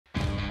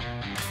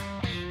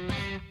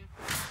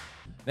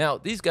Now,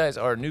 these guys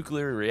are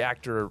nuclear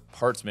reactor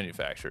parts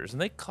manufacturers,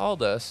 and they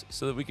called us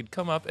so that we could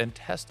come up and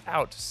test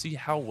out to see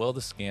how well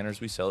the scanners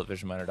we sell at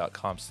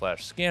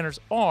visionminer.com/scanners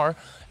are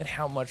and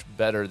how much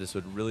better this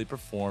would really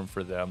perform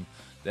for them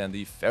than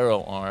the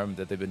ferro arm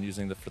that they've been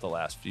using for the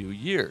last few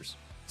years.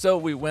 So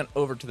we went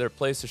over to their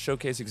place to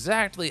showcase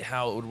exactly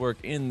how it would work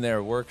in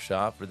their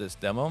workshop for this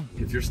demo.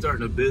 If you're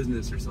starting a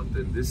business or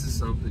something, this is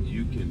something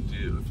you can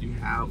do. If you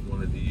have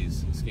one of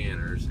these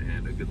scanners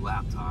and a good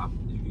laptop,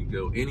 you can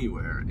go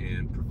anywhere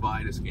and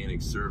provide a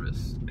scanning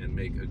service and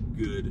make a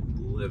good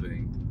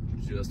living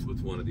just with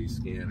one of these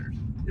scanners.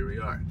 Here we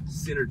are,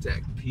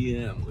 Synertech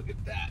PM, look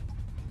at that.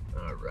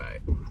 All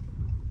right,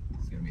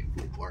 it's gonna be a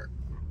cool part.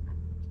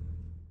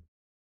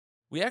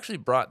 We actually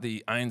brought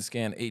the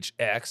Einscan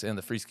HX and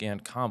the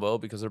Freescan combo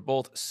because they're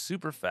both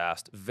super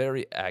fast,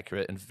 very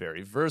accurate, and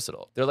very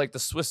versatile. They're like the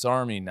Swiss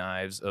Army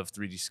knives of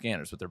 3D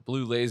scanners with their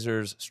blue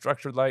lasers,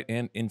 structured light,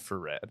 and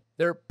infrared.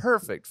 They're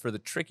perfect for the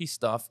tricky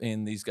stuff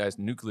in these guys'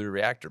 nuclear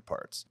reactor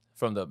parts.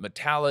 From the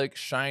metallic,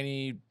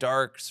 shiny,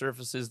 dark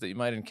surfaces that you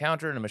might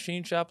encounter in a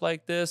machine shop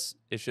like this,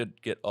 it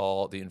should get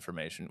all the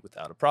information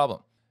without a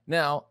problem.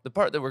 Now, the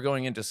part that we're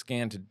going in to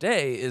scan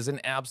today is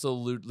an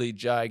absolutely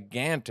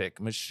gigantic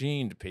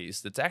machined piece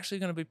that's actually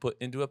going to be put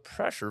into a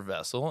pressure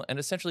vessel and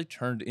essentially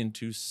turned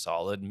into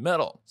solid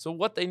metal. So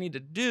what they need to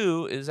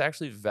do is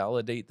actually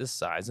validate the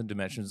size and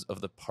dimensions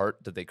of the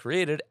part that they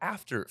created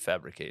after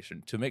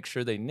fabrication to make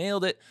sure they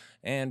nailed it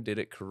and did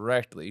it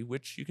correctly,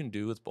 which you can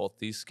do with both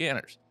these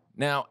scanners.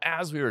 Now,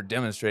 as we were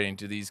demonstrating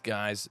to these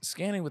guys,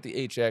 scanning with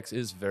the HX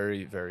is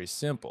very, very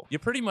simple. You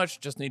pretty much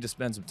just need to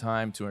spend some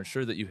time to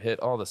ensure that you hit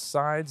all the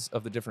sides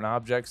of the different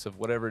objects of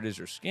whatever it is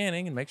you're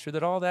scanning and make sure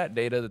that all that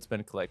data that's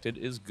been collected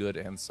is good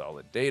and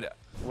solid data.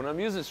 When I'm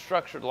using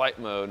structured light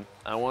mode,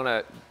 I want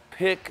to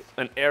pick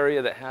an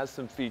area that has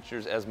some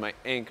features as my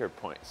anchor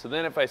point. So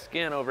then if I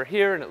scan over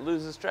here and it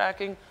loses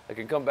tracking, I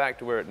can come back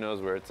to where it knows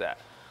where it's at.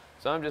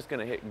 So I'm just going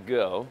to hit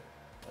go.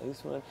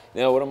 This one.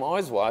 Now what I'm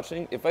always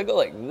watching, if I go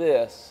like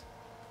this,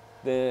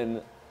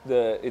 then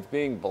it's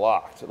being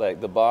blocked.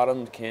 Like the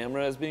bottom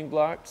camera is being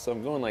blocked. So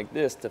I'm going like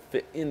this to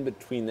fit in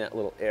between that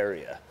little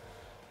area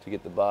to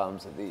get the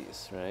bottoms of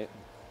these, right?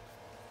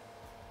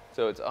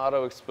 So it's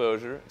auto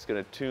exposure. It's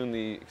going to tune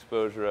the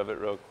exposure of it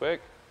real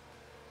quick.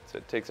 So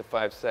it takes a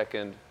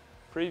 5-second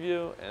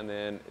preview and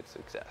then it's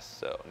success.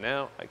 So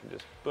now I can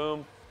just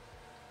boom,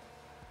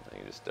 I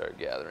can just start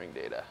gathering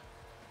data.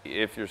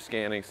 If you're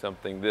scanning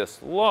something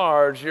this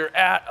large, you're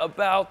at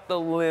about the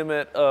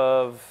limit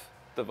of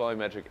the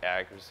volumetric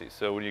accuracy.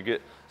 So when you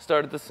get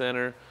start at the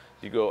center,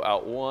 you go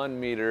out 1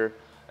 meter,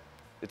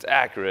 it's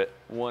accurate.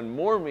 1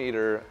 more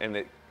meter,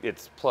 and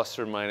it's plus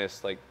or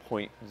minus like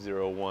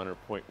 0.01 or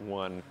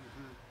 0.1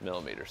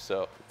 millimeters.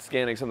 So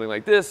scanning something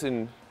like this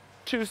in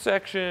 2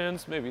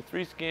 sections, maybe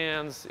 3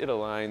 scans, it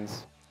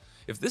aligns.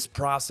 If this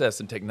process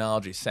and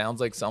technology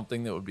sounds like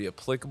something that would be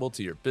applicable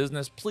to your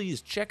business,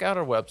 please check out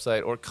our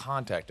website or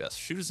contact us.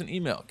 Shoot us an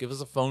email, give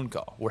us a phone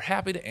call. We're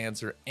happy to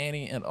answer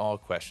any and all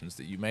questions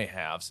that you may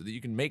have so that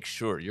you can make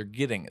sure you're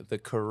getting the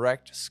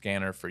correct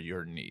scanner for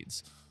your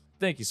needs.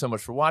 Thank you so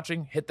much for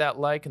watching. Hit that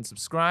like and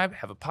subscribe.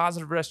 Have a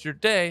positive rest of your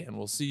day, and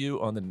we'll see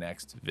you on the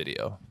next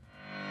video.